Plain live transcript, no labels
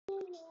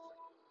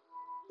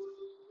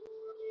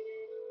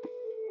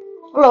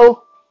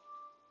Hello，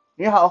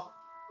你好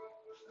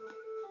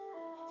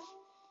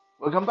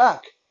，Welcome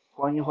back，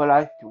欢迎回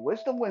来 to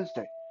Wisdom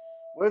Wednesday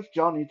with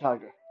Johnny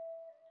Tiger.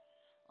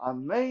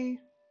 On May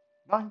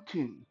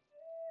 19,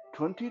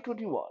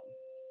 2021,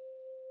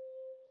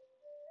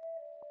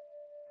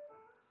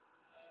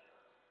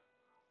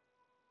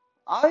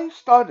 I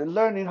started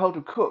learning how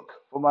to cook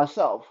for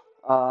myself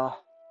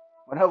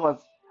when I was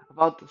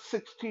about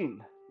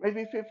 16,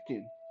 maybe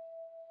 15.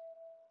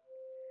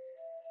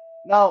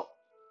 Now,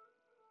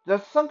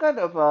 there's some kind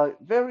of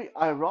very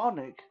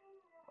ironic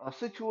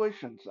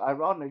situations,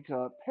 ironic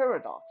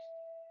paradox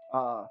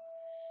uh,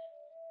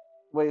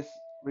 with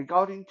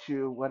regarding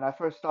to when I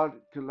first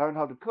started to learn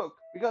how to cook.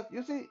 Because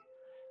you see,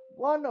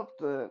 one of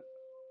the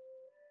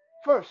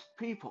first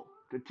people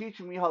to teach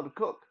me how to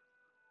cook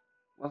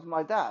was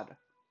my dad.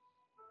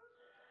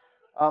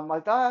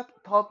 My dad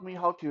taught me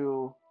how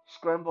to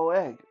scramble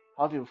egg,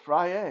 how to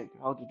fry egg,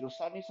 how to do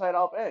sunny side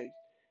up eggs,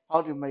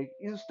 how to make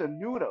instant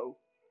noodle,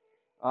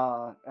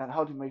 and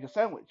how to make a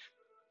sandwich.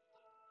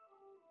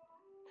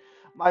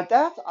 My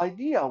dad's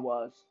idea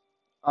was,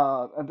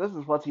 and this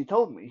is what he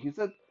told me. He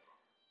said,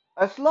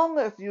 as long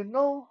as you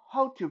know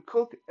how to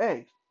cook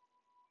eggs,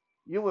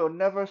 you will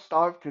never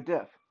starve to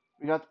death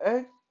because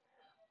eggs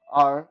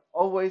are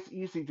always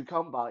easy to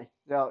come by.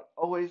 They are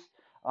always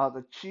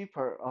the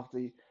cheaper of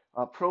the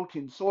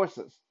protein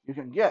sources you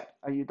can get,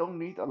 and you don't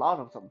need a lot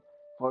of them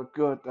for a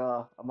good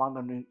amount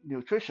of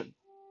nutrition.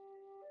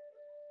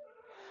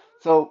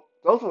 So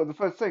those were the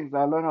first things that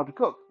I learned how to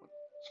cook: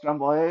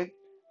 scrambled egg,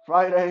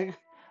 fried egg,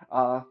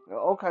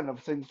 all kind of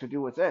things to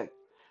do with egg.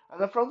 And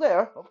then from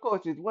there, of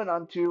course, it went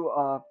on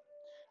to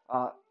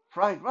uh,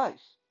 fried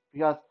rice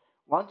because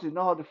once you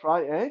know how to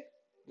fry egg,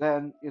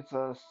 then it's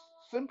a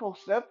simple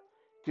step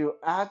to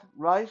add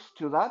rice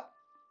to that.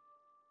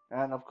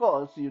 And of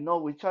course,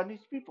 we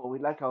Chinese people, we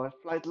like our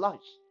flied lice.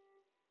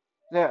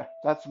 There,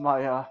 that's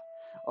my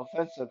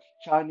offensive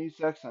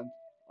Chinese accent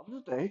of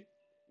the day,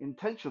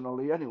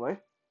 intentionally anyway.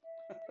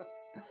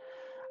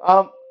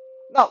 Um,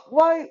 Now,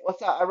 why was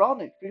that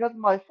ironic? Because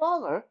my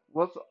father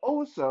was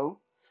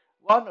also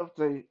one of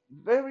the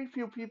very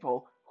few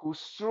people who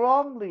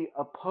strongly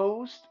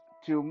opposed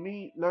to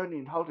me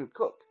learning how to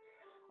cook.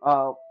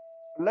 Uh,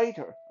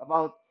 Later,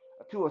 about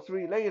 2 or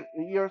 3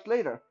 years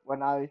later,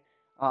 when I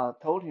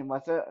told him, I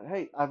said,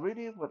 "Hey, I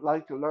really would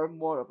like to learn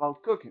more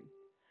about cooking,"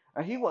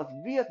 and he was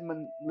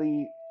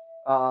vehemently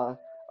uh,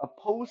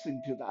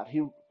 opposing to that.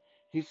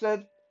 He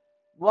said,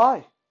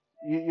 "Why?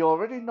 You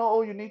already know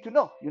all you need to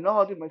know. You know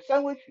how to make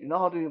sandwich. You know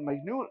how to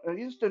make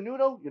instant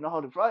noodle. You know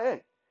how to fry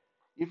egg.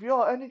 If you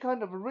are any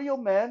kind of a real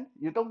man,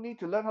 you don't need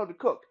to learn how to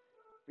cook,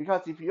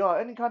 because if you are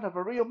any kind of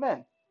a real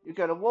man, you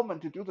get a woman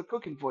to do the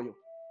cooking for you.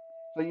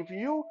 So if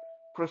you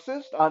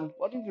persist on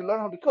wanting to learn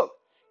how to cook,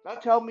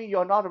 that tells me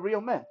you're not a real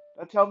man.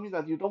 That tells me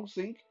that you don't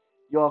think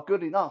you're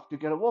good enough to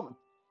get a woman."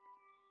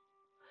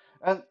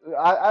 And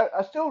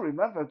I still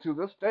remember to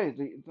this day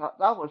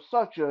that was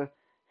such a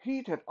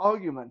heated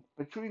argument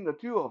between the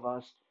two of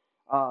us,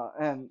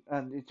 and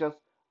it just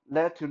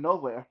led to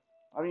nowhere.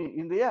 I mean,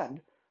 in the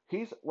end,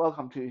 he's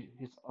welcome to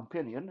his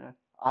opinion.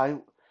 I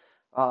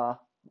uh,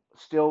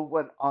 still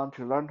went on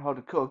to learn how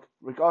to cook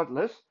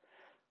regardless,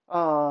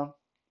 uh,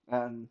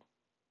 and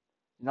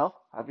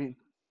I've been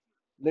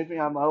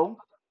living on my own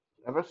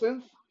ever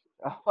since.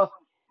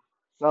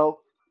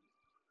 So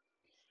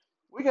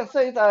we can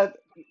say that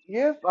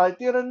if I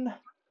didn't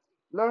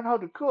learn how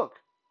to cook,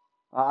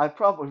 I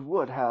probably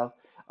would have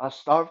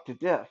starved to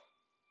death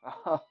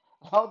a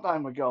long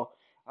time ago,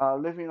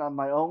 living on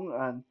my own,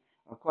 and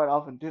quite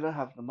often didn't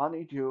have the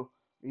money to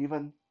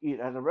even eat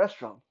at a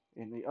restaurant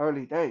in the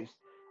early days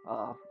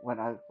when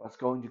I was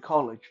going to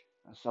college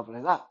and stuff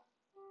like that.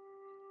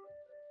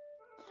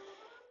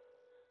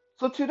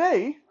 So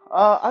today,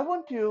 I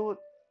want to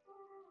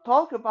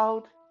talk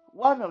about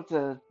one of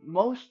the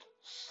most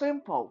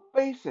simple,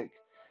 basic,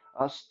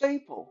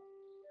 staple,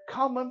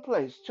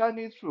 commonplace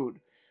Chinese food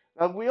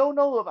that we all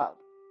know about: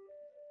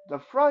 the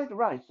fried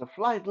rice, the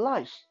fried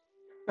rice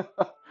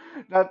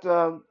that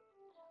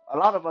a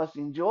lot of us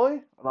enjoy,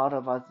 a lot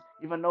of us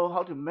even know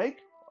how to make,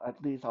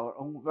 at least our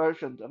own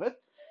versions of it,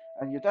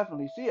 and you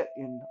definitely see it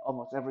in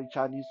almost every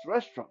Chinese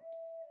restaurant.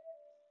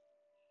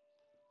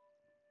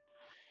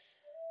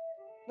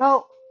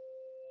 Now,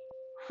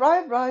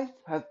 fried rice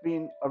has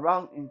been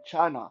around in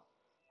China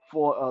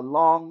for a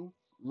long,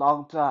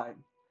 long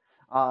time.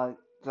 Uh,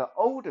 the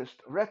oldest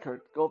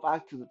record go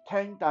back to the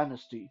Tang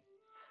Dynasty,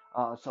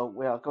 so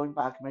we are going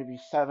back maybe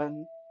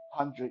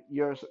 700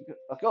 years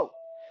ago.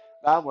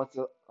 That was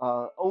the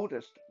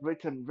oldest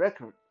written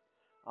record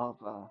of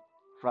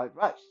fried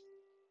rice.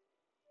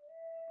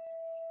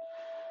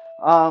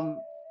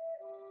 Um,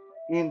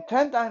 in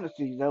Tang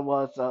Dynasty, there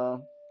was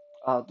the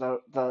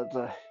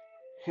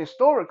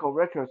historical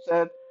record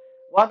said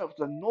one of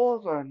the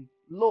northern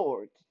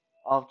lords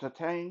of the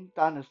Tang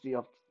Dynasty,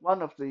 of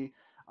one of the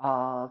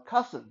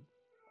cousin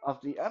of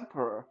the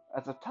emperor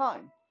at the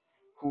time,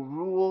 who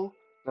ruled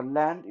the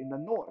land in the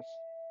north.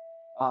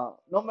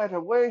 No matter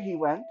where he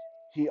went,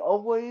 he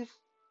always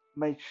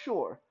made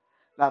sure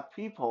that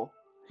people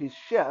his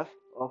chef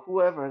or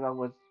whoever that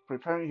was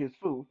preparing his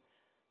food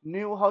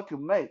knew how to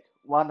make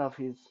one of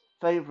his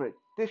favorite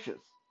dishes.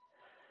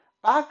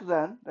 Back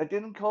then, they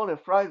didn't call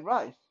it fried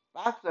rice.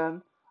 Back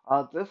then,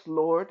 this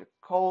lord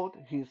called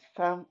his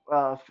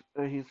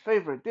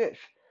favorite dish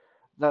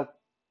the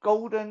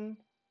golden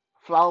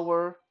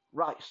flour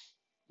rice.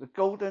 The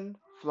golden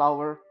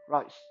flour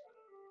rice.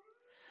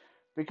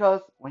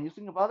 Because when you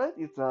think about it,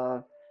 it's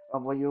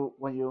when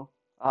you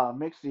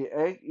mix the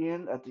egg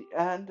in at the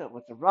end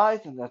with the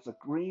rice, and that's the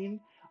green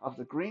of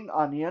the green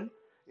onion.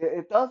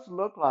 It does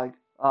look like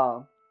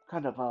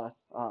kind of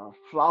a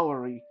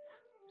floury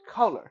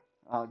color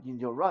in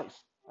your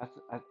rice,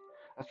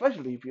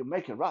 especially if you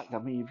make it right. I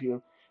mean, if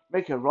you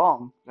make it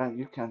wrong, then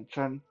you can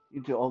turn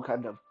into all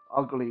kind of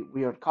ugly,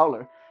 weird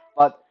color.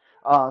 But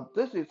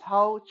this is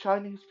how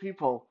Chinese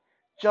people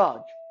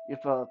judge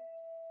if a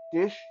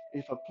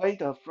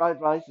plate of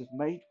fried rice is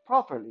made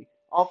properly,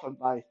 often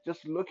by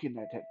just looking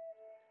at it.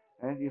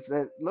 And if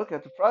they look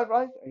at the fried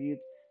rice and you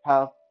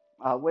have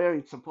where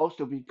it's supposed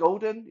to be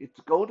golden, it's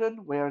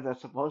golden. Where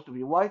there's supposed to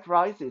be white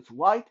rice, it's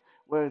white.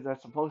 Where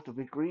there's supposed to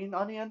be green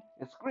onion,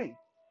 it's green.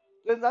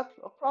 Then that's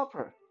a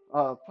proper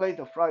plate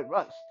of fried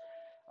rice.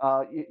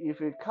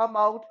 If it come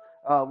out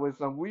with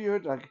some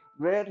weird like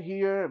red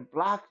here and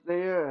black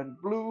there and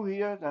blue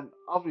here, then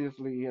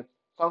obviously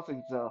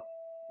something's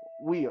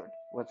weird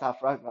with that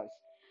fried rice.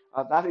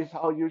 That is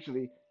how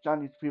usually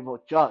Chinese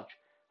people judge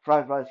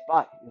fried rice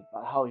by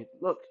how it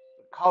looks,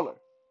 the color.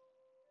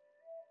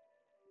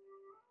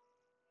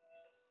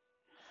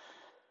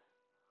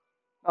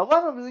 Now,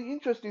 one of the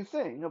interesting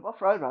things about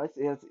fried rice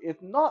is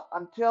it's not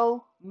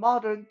until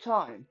modern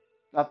time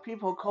that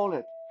people call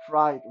it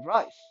fried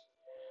rice.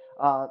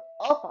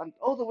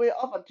 All the way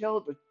up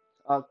until the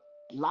uh,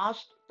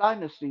 last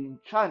dynasty in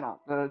China,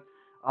 the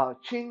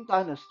Qing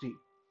dynasty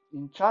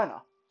in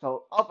China.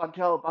 So up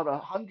until about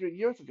 100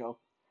 years ago,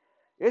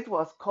 it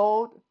was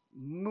called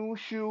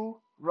mushu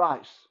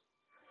rice.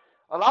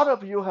 A lot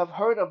of you have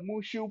heard of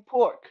mushu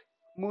pork,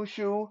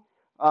 mushu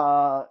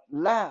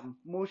lamb,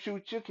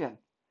 mushu chicken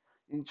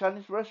in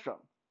Chinese restaurant,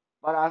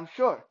 but I'm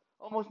sure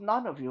almost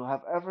none of you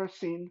have ever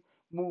seen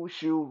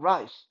mushu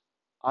rice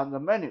on the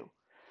menu.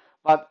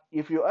 But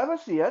if you ever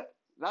see it,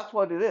 that's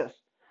what it is.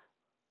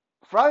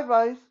 Fried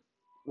rice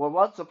were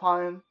once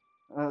upon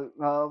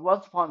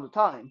a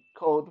time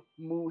called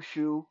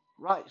mushu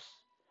rice.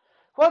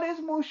 What is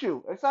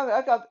mushu? Exactly,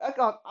 I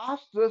got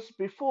asked this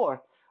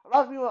before. A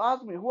lot of people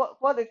ask me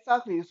what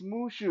exactly is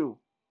mushu.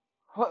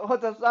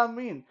 What does that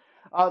mean?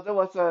 There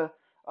was a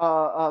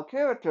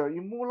character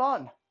in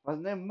Mulan was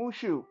named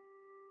Mushu.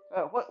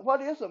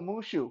 What is a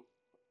mushu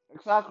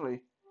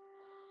exactly?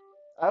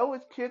 I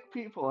always kid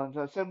people and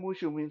I say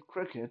mushu means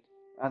cricket,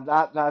 and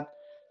that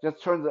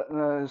just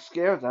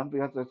scare them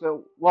because they say,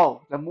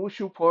 "Whoa, the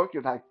mushu pork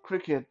is like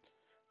cricket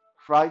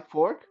fried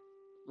pork."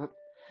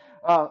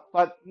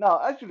 But no,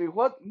 actually,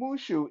 what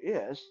mushu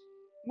is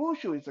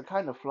a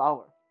kind of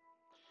flower,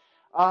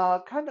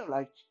 kind of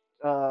like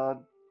uh,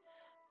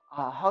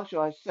 how should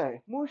I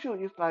say?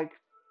 Mushu is like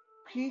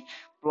peach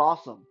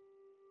blossom.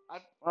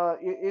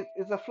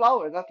 It's a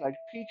flower that's like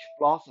peach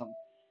blossom.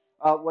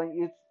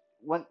 When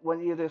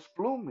it is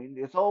blooming,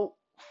 it's all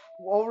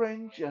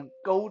orange and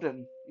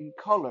golden in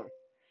color.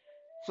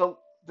 So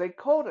they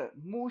call it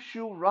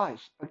mushu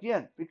rice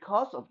again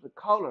because of the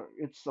color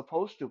it's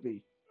supposed to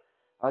be.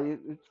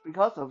 It's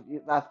because of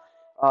that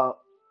uh,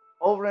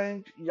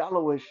 orange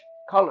yellowish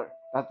color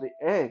that the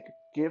egg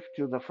gives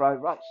to the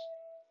fried rice.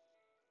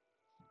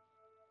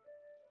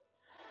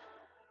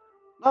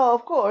 Now,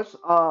 of course,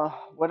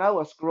 when I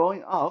was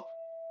growing up,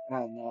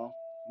 and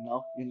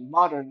in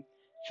modern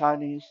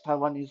Chinese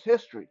Taiwanese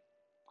history,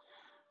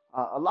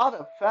 a lot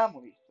of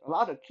families, a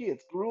lot of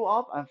kids grew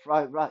up on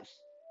fried rice.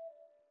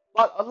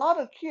 But a lot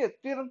of kids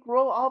didn't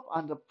grow up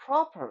on the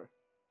proper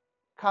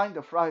kind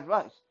of fried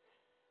rice.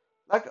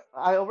 Like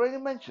I already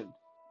mentioned,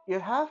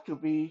 it has to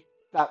be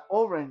that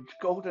orange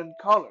golden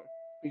color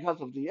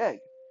because of the egg.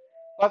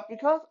 But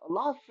because a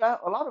lot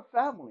of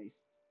families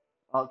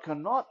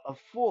cannot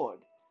afford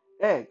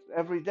eggs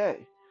every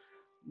day,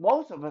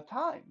 most of the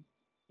time,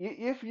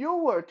 if you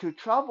were to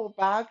travel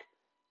back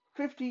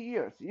 50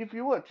 years, if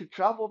you were to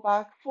travel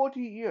back 40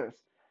 years,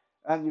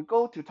 and you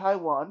go to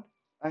Taiwan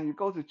and you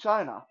go to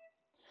China,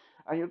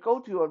 and you go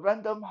to a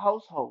random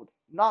household,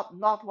 not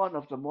one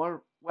of the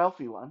more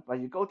wealthy ones, but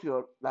you go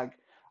to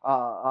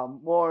a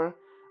more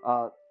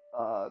uh,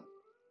 uh,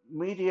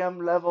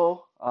 medium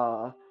level,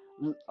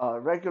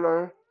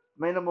 regular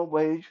minimum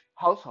wage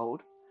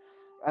household,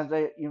 and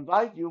they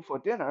invite you for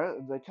dinner,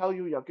 and they tell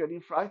you you're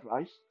getting fried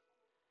rice,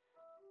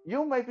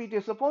 you may be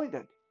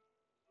disappointed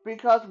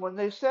because when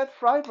they said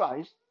fried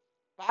rice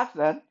back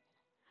then,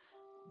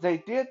 they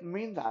did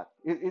mean that.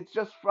 It's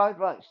just fried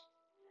rice.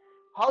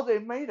 How they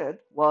made it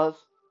was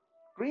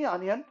green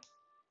onion,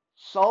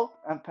 salt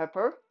and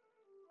pepper,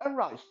 and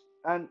rice,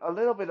 and a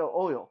little bit of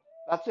oil.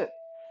 That's it.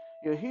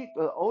 You heat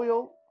the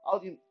oil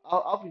out in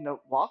the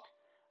wok,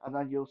 and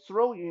then you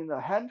throw in a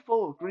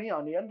handful of green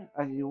onion,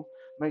 and you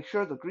make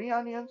sure the green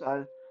onions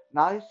are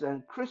nice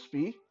and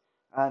crispy,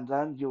 and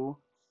then you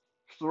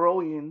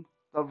throw in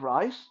the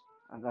rice,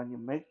 and then you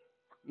make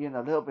in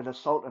a little bit of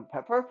salt and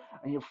pepper,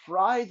 and you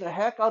fry the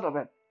heck out of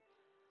it.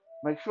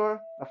 Make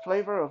sure the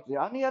flavor of the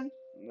onion,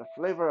 the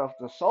flavor of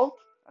the salt,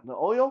 and the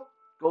oil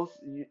goes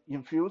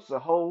infuse the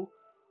whole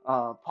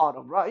pot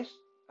of rice,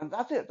 and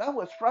that's it. That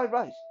was fried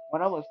rice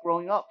when I was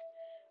growing up.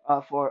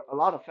 For a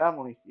lot of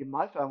family, in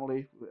my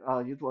family,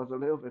 it was a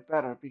little bit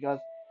better because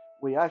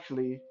we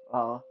actually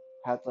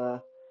had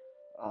the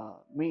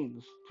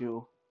means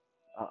to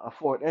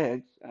afford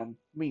eggs and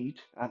meat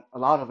and a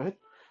lot of it.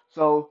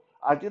 So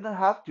I didn't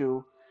have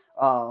to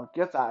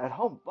get that at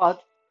home.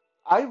 But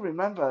I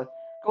remember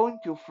going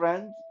to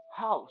friends'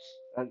 house.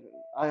 And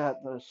I had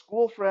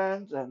school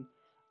friends and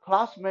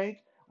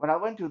classmates. When I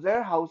went to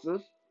their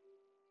houses,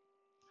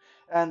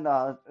 and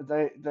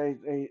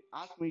they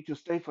asked me to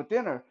stay for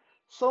dinner.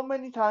 So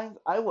many times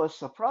I was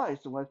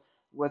surprised with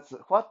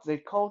what they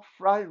called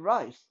fried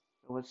rice.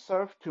 It was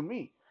served to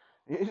me.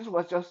 It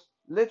was just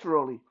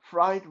literally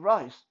fried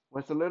rice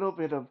with a little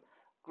bit of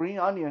green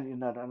onion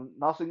in it and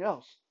nothing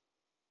else.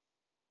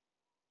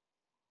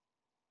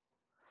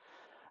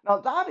 Now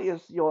that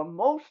is your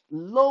most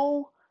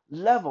low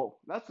level.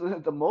 That's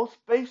the most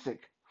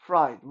basic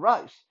fried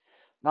rice.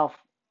 Now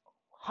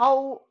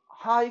how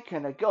high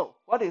can it go?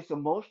 What is the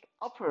most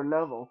upper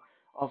level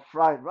of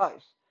fried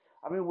rice?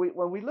 I mean,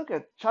 when we look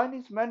at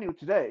Chinese menu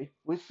today,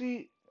 we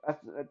see,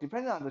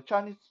 depending on the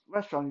Chinese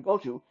restaurant you go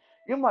to,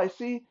 you might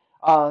see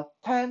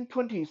 10,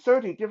 20,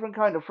 30 different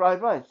kind of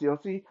fried rice. You'll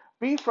see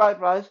beef fried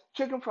rice,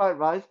 chicken fried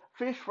rice,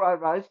 fish fried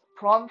rice,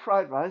 prawn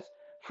fried rice,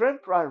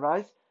 shrimp fried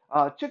rice,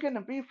 chicken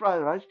and beef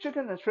fried rice,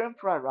 chicken and shrimp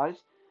fried rice,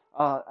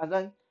 and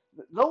then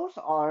those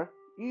are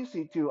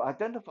easy to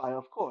identify,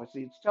 of course.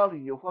 It's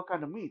telling you what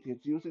kind of meat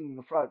it's using in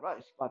the fried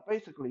rice, but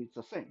basically it's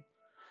the same.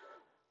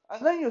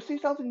 And then you see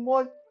something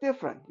more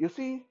different. You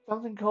see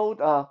something called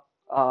the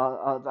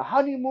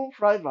honeymoon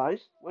fried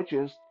rice, which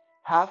is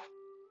half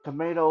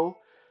tomato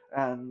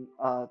and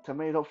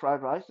tomato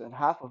fried rice, and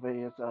half of it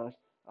is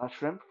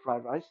shrimp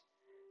fried rice.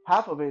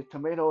 Half of it is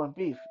tomato and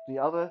beef. The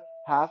other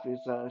half is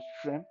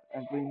shrimp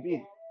and green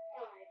bean.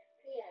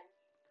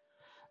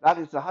 That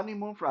is the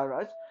honeymoon fried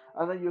rice.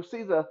 And then you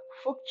see the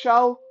Fuk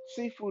Chow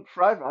seafood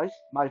fried rice,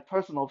 my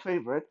personal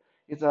favorite.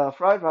 It's a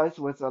fried rice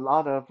with a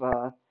lot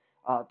of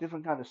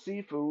different kind of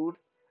seafood.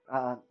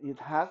 It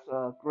has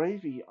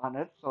gravy on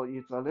it, so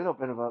it's a little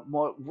bit of a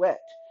more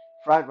wet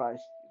fried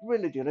rice.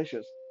 Really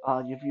delicious.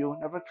 If you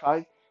never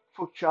tried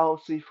Fuk Chow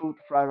seafood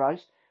fried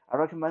rice, I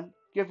recommend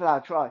give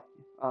that a try.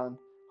 And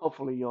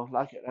hopefully you'll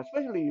like it.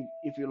 Especially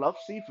if you love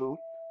seafood,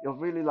 you'll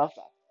really love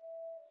that.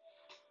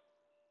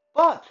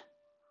 But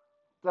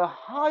the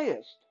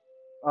highest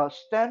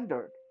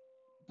standard,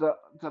 the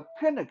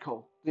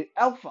pinnacle, the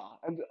alpha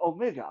and the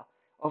omega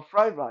of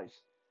fried rice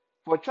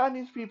for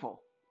Chinese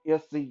people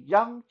is the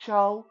yang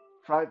chow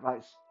fried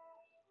rice.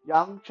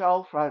 Yang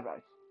chow fried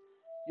rice.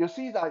 You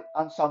see that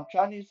on some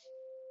Chinese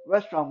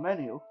restaurant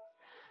menu,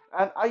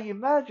 and I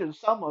imagine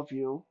some of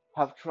you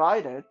have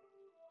tried it,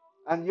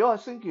 and you're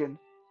thinking,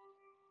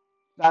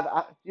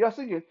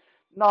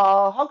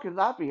 no, how can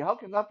that be? How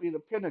can that be the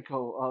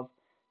pinnacle of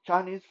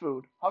Chinese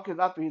food? How can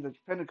that be the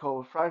pinnacle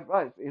of fried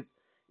rice?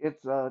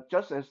 It's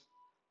just as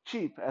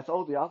cheap as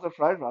all the other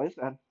fried rice,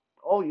 and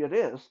all it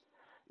is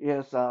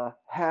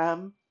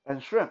ham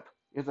and shrimp.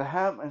 It's a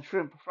ham and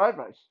shrimp fried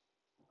rice.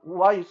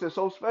 Why is it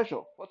so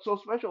special? What's so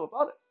special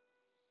about it?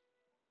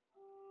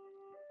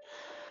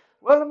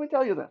 Well, let me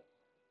tell you then.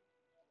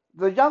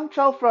 The yang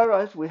chow fried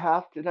rice we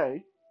have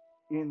today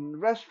in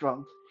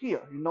restaurants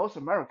here in North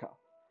America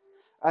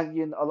and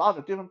in a lot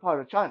of different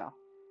parts of China.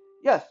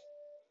 Yes,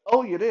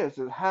 all it is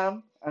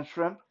ham and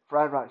shrimp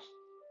fried rice,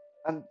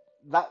 and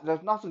that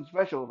there's nothing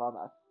special about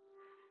that.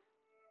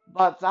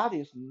 But that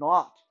is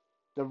not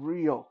the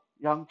real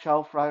yang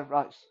chow fried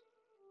rice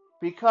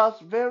because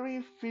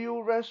very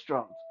few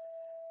restaurants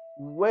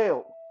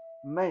will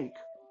make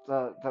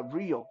the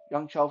real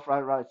yang chow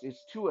fried rice.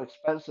 It's too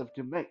expensive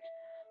to make.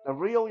 The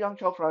real yang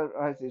chow fried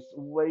rice is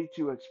way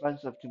too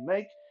expensive to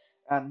make,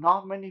 and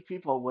not many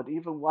people would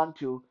even want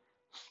to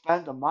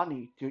spend the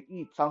money to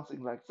eat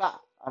something like that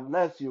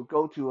unless you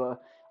go to a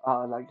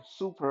like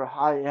super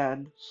high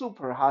end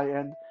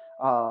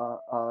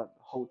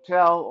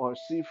hotel or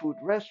seafood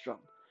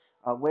restaurant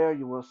where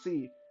you will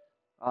see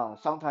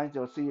sometimes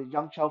you'll see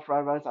young chow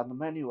fried rice on the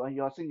menu, and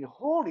you're thinking,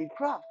 "Holy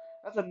crap,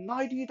 that's a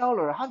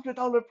 $90,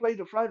 $100 plate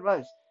of fried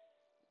rice."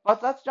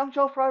 But that's young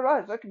chow fried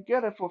rice. I can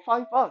get it for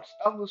 $5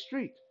 down the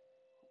street.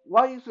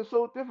 Why is it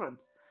so different?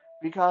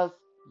 Because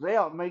they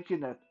are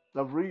making it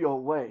the real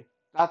way.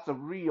 That's the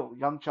real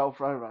young chow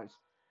fried rice.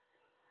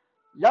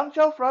 Young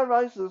chow fried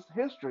rice's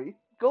history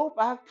go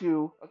back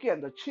to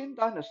again the Qin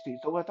dynasty.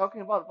 So we're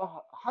talking about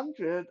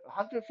 100,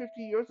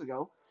 150 years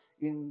ago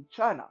in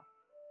China.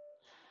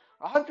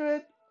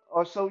 100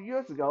 or so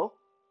years ago,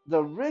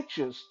 the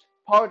richest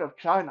part of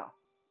China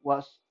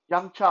was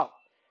Yangzhou,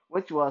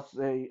 which was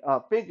the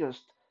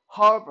biggest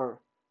harbor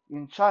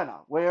in China,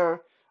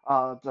 where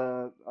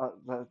the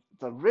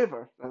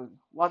river,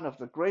 one of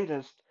the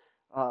greatest,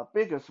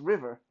 biggest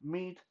river,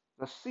 meet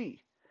the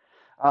sea.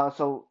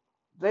 So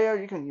there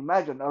you can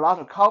imagine a lot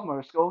of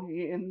commerce going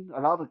in,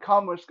 a lot of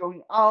commerce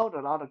going out,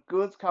 a lot of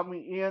goods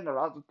coming in, a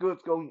lot of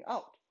goods going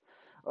out,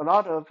 a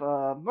lot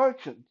of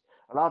merchants,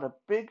 a lot of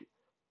big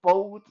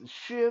boats,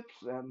 ships,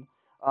 and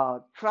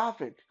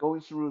traffic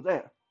going through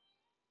there.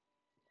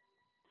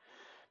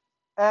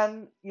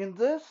 And in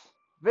this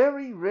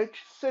very rich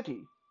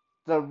city,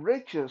 the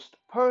richest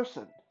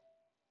person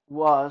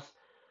was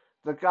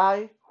the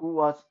guy who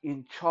was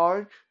in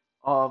charge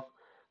of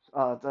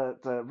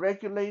the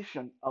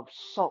regulation of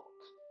salt.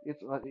 It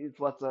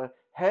was the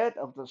head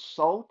of the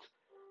salt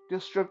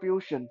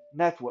distribution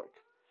network.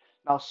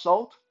 Now,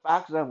 salt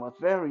back then was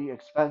very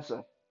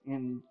expensive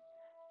in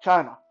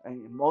China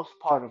and in most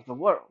part of the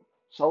world.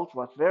 Salt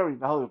was very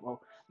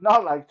valuable.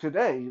 Not like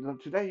today.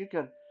 Today you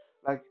can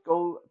like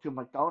go to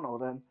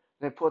McDonald's and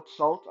they put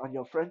salt on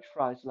your French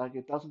fries like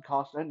it doesn't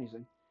cost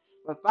anything.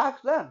 But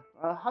back then,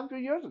 100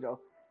 years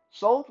ago,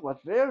 salt was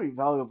very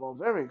valuable,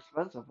 very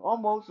expensive,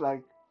 almost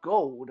like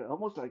gold,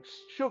 almost like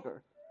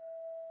sugar.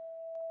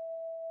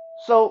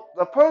 So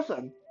the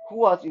person who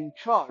was in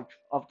charge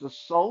of the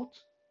salt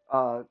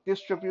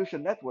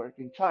distribution network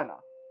in China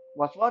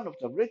was one of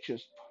the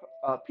richest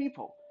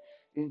people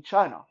in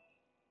China.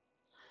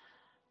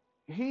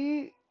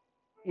 He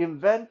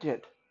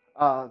invented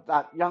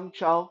that Yang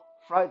Chow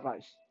fried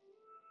rice.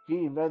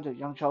 He invented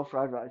Yang Chow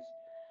fried rice,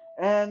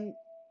 and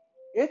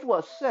it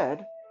was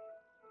said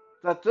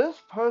that this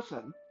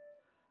person,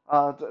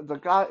 the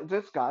guy,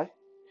 this guy,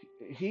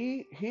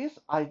 his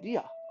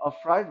idea of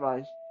fried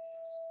rice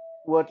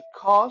would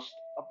cost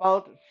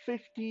about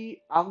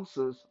 50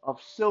 ounces of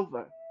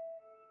silver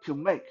to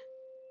make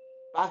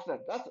back then.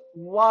 That's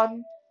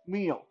one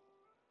meal,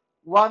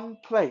 one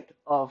plate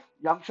of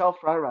Yang Chow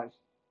fried rice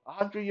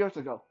 100 years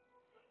ago.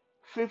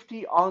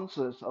 50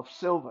 ounces of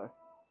silver.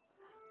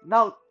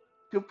 Now,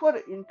 to put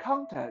it in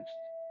context,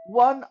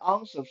 1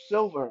 ounce of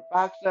silver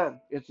back then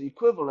is the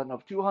equivalent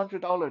of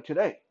 $200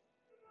 today,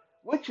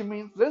 which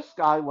means this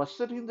guy was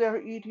sitting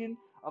there eating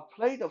a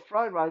plate of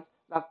fried rice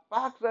that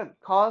back then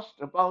cost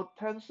about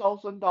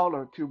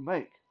 $10,000 to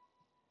make.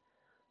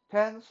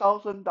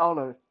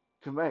 $10,000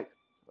 to make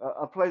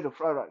a plate of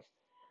fried rice.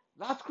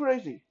 That's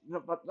crazy.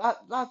 But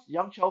that's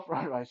Yang Chow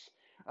fried rice.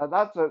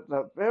 That's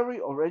the very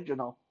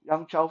original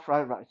Yang Chow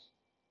fried rice.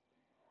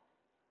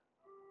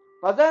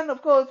 But then,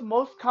 of course,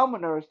 most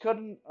commoners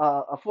couldn't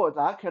afford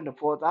that, can't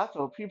afford that,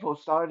 so people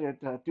started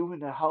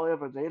doing it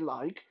however they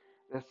like.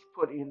 Just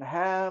put in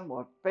ham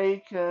or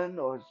bacon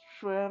or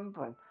shrimp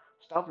and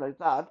stuff like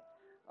that.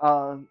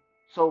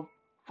 So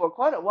for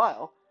quite a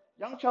while,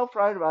 Yang Chow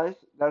fried rice,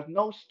 there's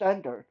no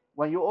standard.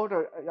 When you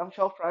order Yang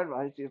Chow fried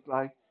rice, it's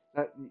like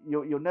that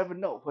you never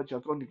know what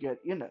you're going to get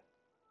in it.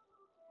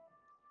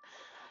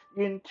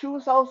 In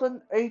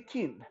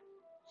 2018,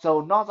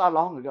 so not that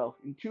long ago,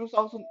 in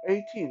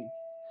 2018,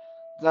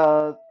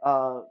 the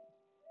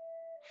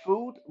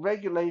Food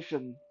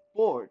Regulation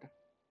Board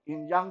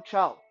in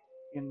Yangzhou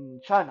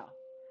in China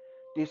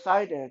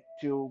decided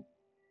to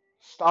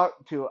start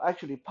to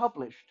actually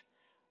publish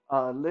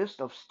a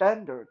list of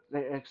standards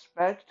they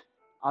expect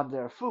on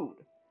their food.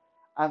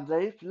 And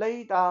they've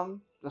laid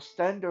down the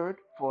standard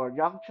for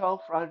Yangzhou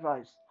fried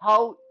rice,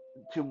 how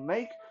to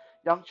make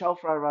Yangzhou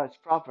fried rice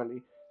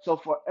properly. So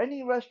for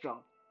any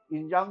restaurant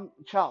in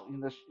Yangzhou,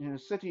 in the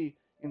city,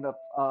 in the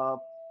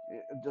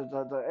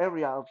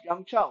area of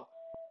Yangzhou,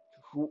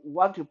 who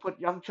want to put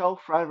Yang Chow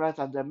fried rice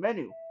on their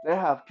menu, they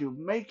have to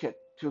make it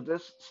to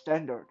this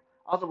standard.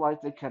 Otherwise,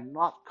 they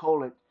cannot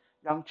call it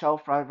Yang Chow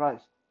fried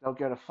rice. They'll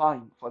get a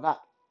fine for that.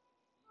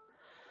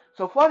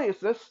 So, what is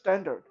this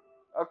standard?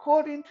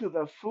 According to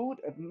the Food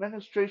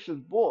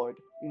Administration Board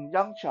in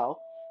Yangzhou,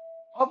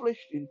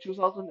 published in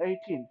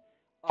 2018,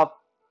 a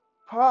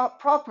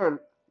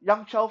proper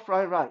Yang Chow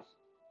fried rice,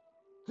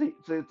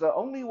 the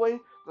only way,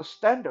 the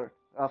standard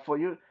for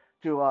you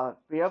to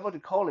be able to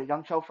call it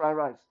Yang Chow fried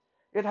rice,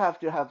 it have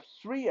to have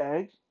 3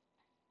 eggs,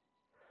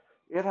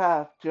 it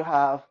has to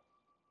have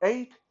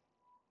 8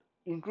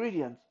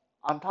 ingredients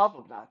on top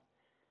of that.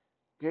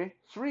 Okay,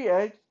 3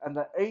 eggs and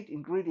the 8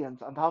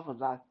 ingredients on top of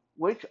that,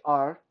 which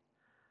are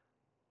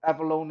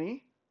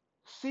abalone,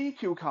 sea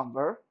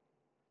cucumber,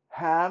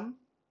 ham,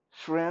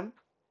 shrimp,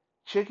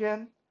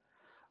 chicken,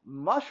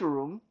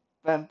 mushroom,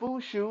 bamboo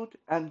shoot,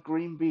 and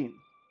green bean.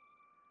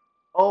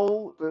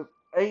 All the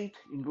 8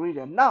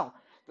 ingredients. Now,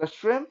 the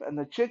shrimp and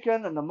the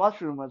chicken and the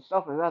mushroom and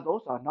stuff like that,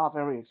 those are not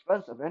very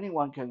expensive.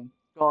 Anyone can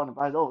go out and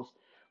buy those.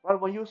 But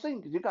when you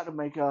think you got to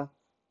make a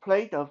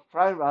plate of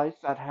fried rice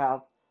that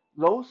have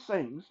those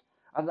things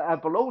and the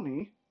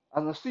abalone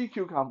and the sea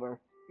cucumber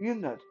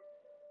in it,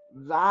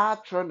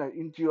 that turned it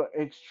into an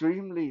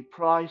extremely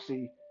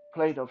pricey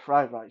plate of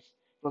fried rice.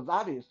 So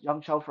that is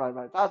Yang Chow fried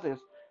rice. That is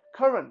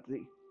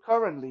currently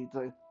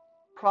the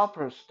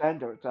proper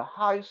standard, the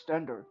high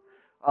standard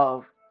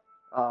of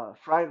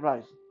fried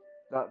rice.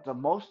 The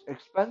most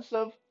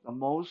expensive, the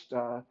most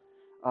uh,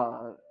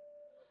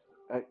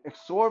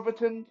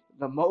 exorbitant,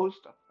 the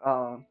most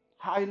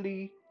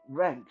highly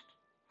ranked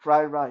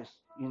fried rice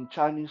in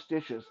Chinese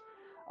dishes.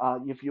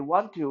 If you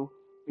want to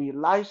be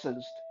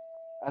licensed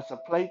as a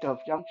plate of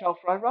Yangzhou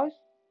fried rice,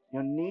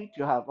 you need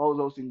to have all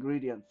those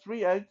ingredients: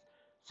 3 eggs,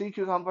 sea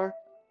cucumber,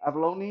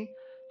 abalone,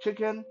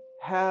 chicken,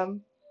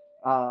 ham,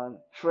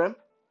 shrimp,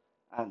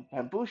 and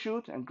bamboo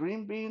shoot, and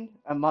green bean,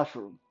 and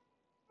mushroom.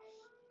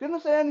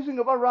 Didn't say anything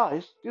about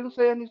rice. Didn't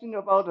say anything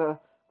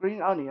about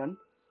green onion.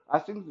 I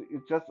think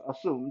it just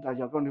assumed that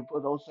you're going to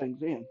put those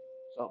things in.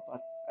 So,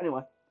 but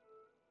anyway.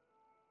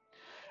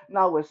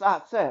 Now, with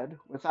that said,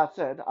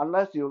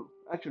 unless you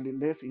actually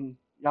live in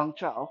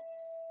Yangzhou,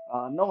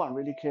 no one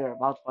really care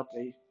about what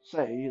they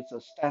say is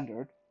a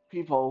standard.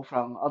 People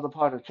from other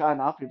part of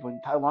China, people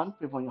in Taiwan,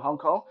 people in Hong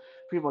Kong,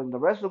 people in the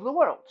rest of the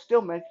world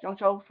still make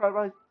Yangzhou fried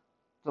rice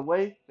the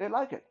way they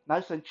like it,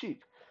 nice and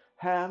cheap.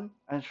 Ham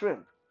and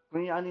shrimp,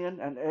 green onion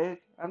and egg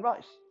and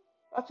rice.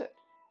 That's it.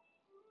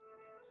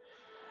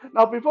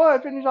 Now, before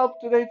I finish up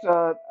today's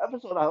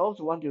episode, I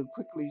also want to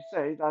quickly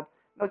say that,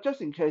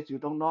 just in case you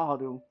don't know how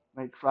to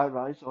make fried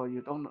rice, or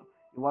you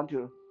want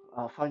to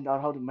find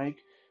out how to make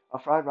a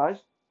fried rice,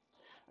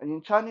 and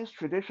in Chinese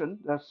tradition,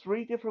 there's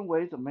three different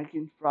ways of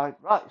making fried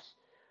rice.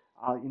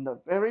 In the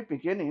very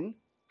beginning,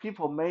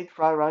 people made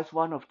fried rice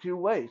one of two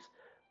ways.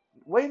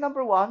 Way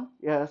number one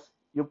is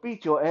you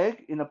beat your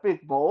egg in a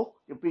big bowl.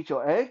 You beat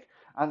your egg,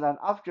 and then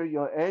after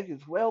your egg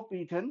is well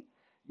beaten,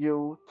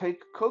 you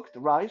take cooked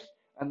rice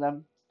and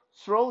then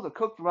throw the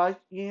cooked rice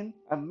in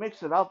and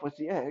mix it up with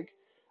the egg,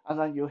 and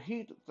then you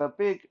heat the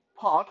big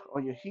pot,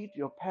 or you heat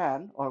your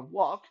pan or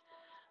wok,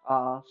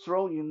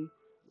 throw in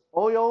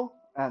oil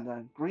and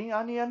then green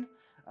onion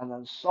and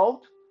then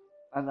salt,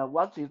 and then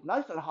once it's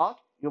nice and hot,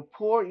 you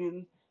pour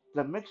in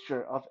the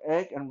mixture of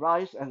egg and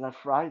rice and then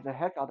fry the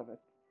heck out of it.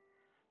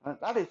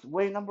 That is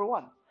way number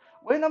one.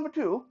 Way number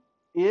two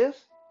is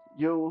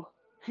you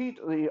heat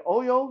the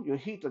oil,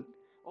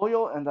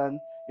 and then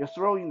you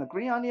throw in the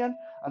green onion,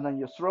 and then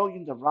you throw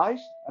in the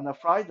rice, and then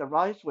fry the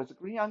rice with the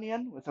green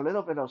onion with a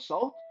little bit of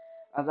salt,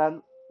 and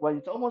then when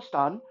it's almost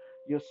done,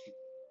 you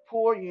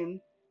pour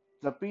in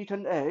the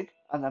beaten egg,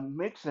 and then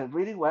mix it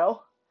really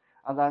well,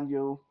 and then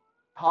you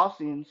toss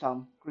in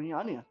some green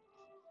onion.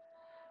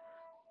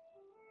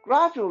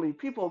 Gradually,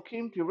 people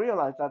came to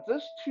realize that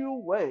these two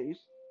ways,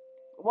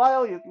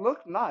 while it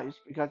looked nice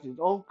because it's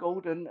all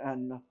golden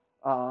and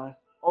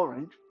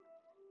orange,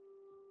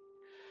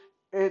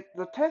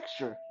 the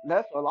texture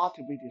left a lot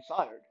to be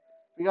desired.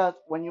 Because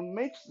when you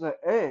mix the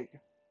egg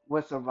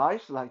with the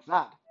rice like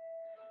that,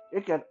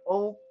 it gets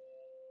all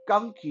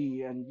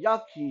gunky and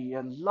yucky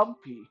and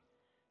lumpy.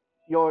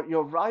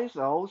 Your rice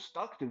are all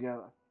stuck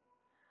together.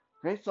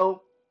 Okay,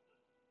 so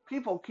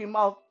people came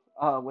up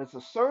with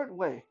a third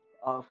way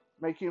of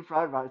making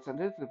fried rice, and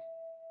this is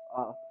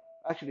uh,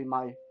 actually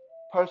my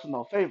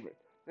personal favorite.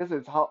 This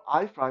is how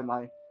I fry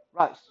my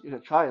rice. You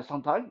can try it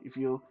sometime if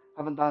you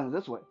haven't done it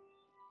this way.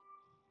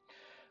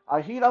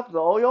 I heat up the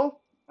oil,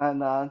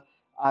 and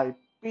I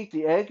beat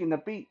the egg in a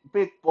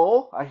big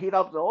bowl. I heat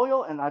up the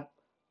oil and I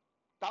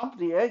dump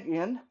the egg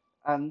in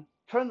and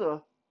turn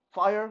the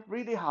fire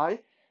really high,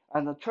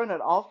 and turn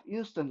it off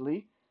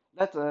instantly.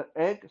 Let the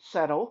egg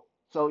settle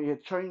so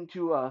it turns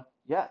into a,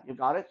 yeah, you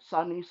got it,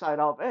 sunny side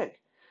up egg.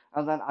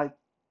 And then I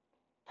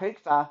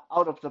take that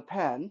out of the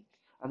pan,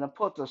 and then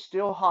put the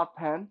still hot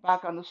pan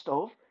back on the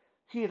stove,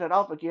 heat it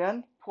up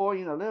again, pour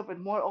in a little bit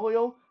more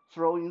oil,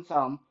 throw in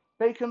some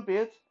bacon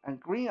bits and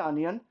green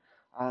onion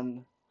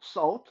and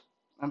salt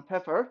and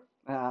pepper,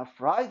 and I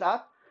fry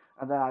that,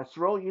 and then I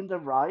throw in the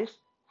rice,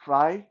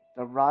 fry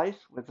the rice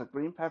with the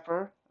green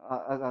pepper,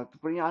 the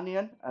green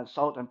onion and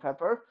salt and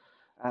pepper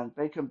and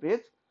bacon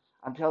bits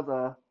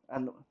until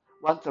and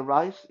once the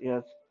rice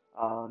is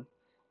uh,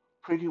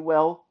 pretty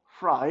well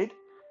fried,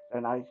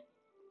 then I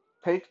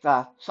take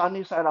the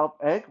sunny side up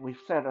egg we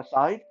set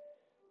aside,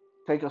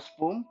 take a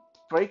spoon,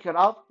 break it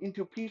up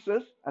into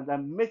pieces, and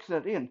then mix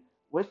it in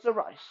with the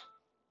rice.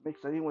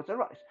 Mix it in with the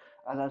rice.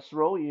 And then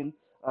throw in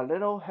a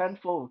little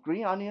handful of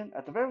green onion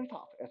at the very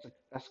top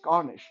as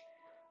garnish.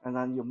 And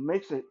then you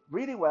mix it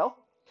really well.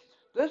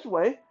 This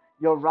way,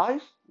 your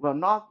rice will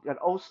not get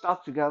all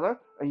stuck together,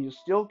 and you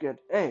still get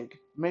egg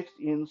mixed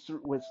in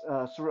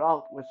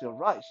throughout with your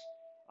rice.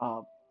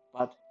 Uh,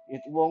 but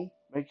it won't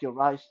make your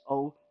rice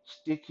all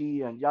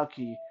sticky and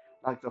yucky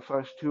like the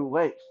first two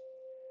ways.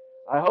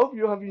 I hope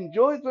you have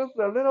enjoyed this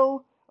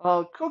little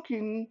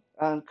cooking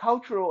and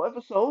cultural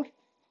episode.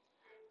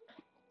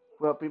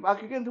 We'll be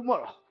back again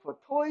tomorrow for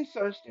Toy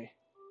Thursday.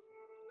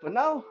 For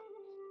now,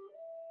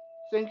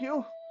 thank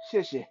you,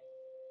 谢谢,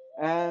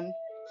 and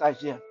再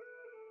见.